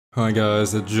Hi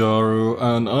guys, it's Jaru,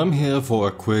 and I'm here for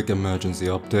a quick emergency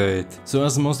update. So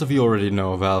as most of you already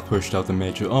know, Valve pushed out a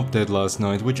major update last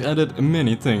night which added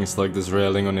many things like this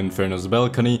railing on Inferno's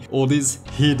balcony or these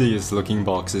hideous looking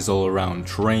boxes all around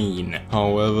Train.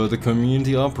 However, the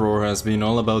community uproar has been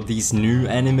all about these new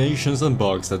animations and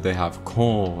bugs that they have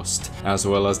caused, as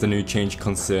well as the new change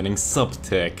concerning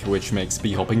subtech, which makes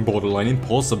b-hopping borderline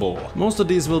impossible. Most of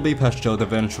these will be patched out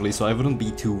eventually, so I wouldn't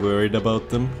be too worried about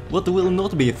them. What will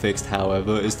not be fixed,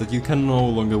 however, is that you can no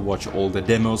longer watch all the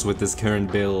demos with this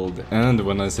current build. And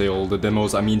when I say all the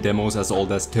demos, I mean demos as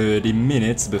old as 30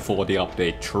 minutes before the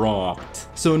update dropped.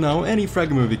 So now any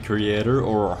frag movie creator,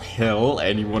 or hell,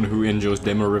 anyone who enjoys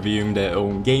demo reviewing their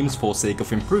own games for sake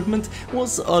of improvement,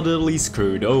 was utterly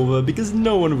screwed over because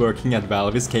no one working at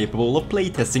Valve is capable of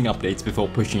playtesting updates before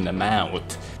pushing them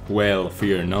out. Well,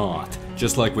 fear not.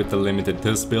 Just like with the limited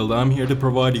test build, I'm here to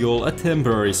provide you all a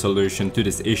temporary solution to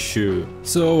this issue.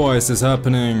 So why is this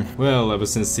happening? Well, ever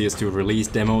since cs2 release,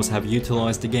 demos have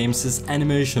utilized the game's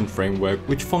animation framework,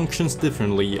 which functions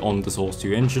differently on the Source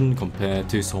 2 engine compared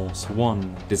to Source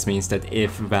 1. This means that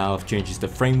if Valve changes the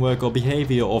framework or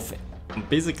behavior of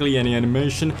basically any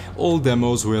animation, all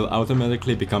demos will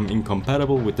automatically become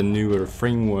incompatible with the newer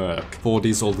framework. For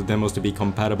these older demos to be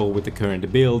compatible with the current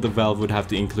build, Valve would have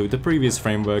to include the previous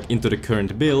framework into the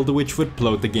current build, which would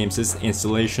bloat the game's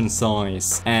installation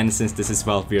size. And since this is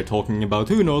Valve we are talking about,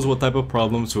 who knows what type of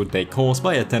problems would they cause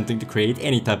by attempting to create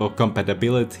any type of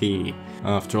compatibility.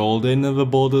 After all, they never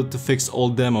bothered to fix all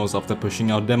demos after pushing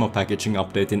out demo packaging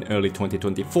update in early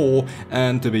 2024,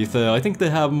 and to be fair, I think they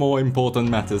have more important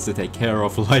matters to take care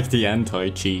of, like the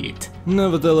anti-cheat.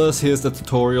 Nevertheless, here's the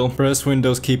tutorial. Press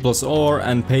Windows key plus R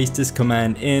and paste this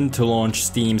command in to launch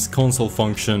Steam's console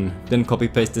function. Then copy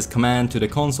paste this command to the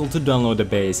console to download the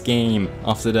base game.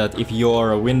 After that, if you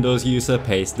are a Windows user,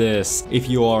 paste this. If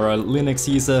you are a Linux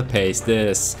user, paste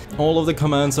this. All of the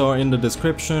commands are in the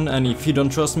description, and if you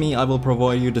don't trust me, I will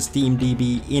provide you the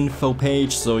SteamDB info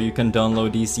page so you can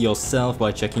download these yourself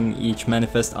by checking each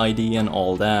manifest ID and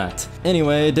all that.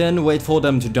 Anyway, then wait for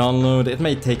them to download. It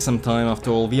may take some time, after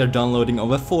all we are downloading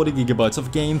over 40 GB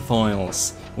of game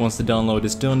files. Once the download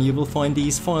is done, you will find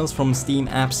these files from Steam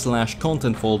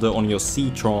apps/content folder on your C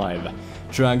drive.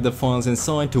 Drag the files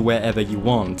inside to wherever you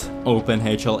want. Open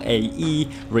HLAE,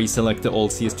 reselect the old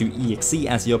cs2 exe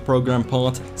as your program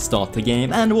part, start the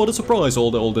game, and what a surprise, all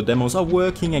the older demos are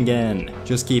working again.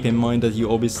 Just keep in mind that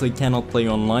you obviously cannot play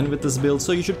online with this build,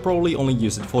 so you should probably only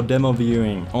use it for demo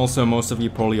viewing. Also, most of you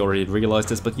probably already realized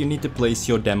this, but you need to place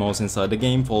your demos inside the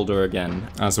game folder again,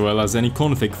 as well as any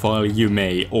config file you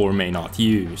may or may not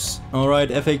use. Alright,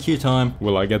 FAQ time.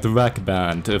 Will I get VAC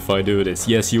banned if I do this?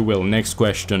 Yes, you will. Next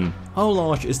question. How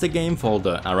large is the game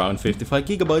folder? Around 55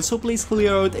 GB, so please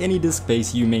clear out any disk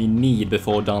space you may need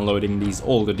before downloading these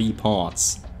older D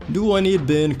parts. Do I need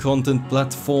bin, content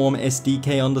platform,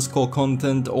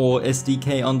 SDK_content or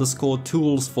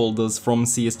SDK_tools folders from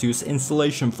cs2's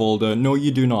installation folder? No,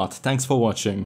 you do not. Thanks for watching.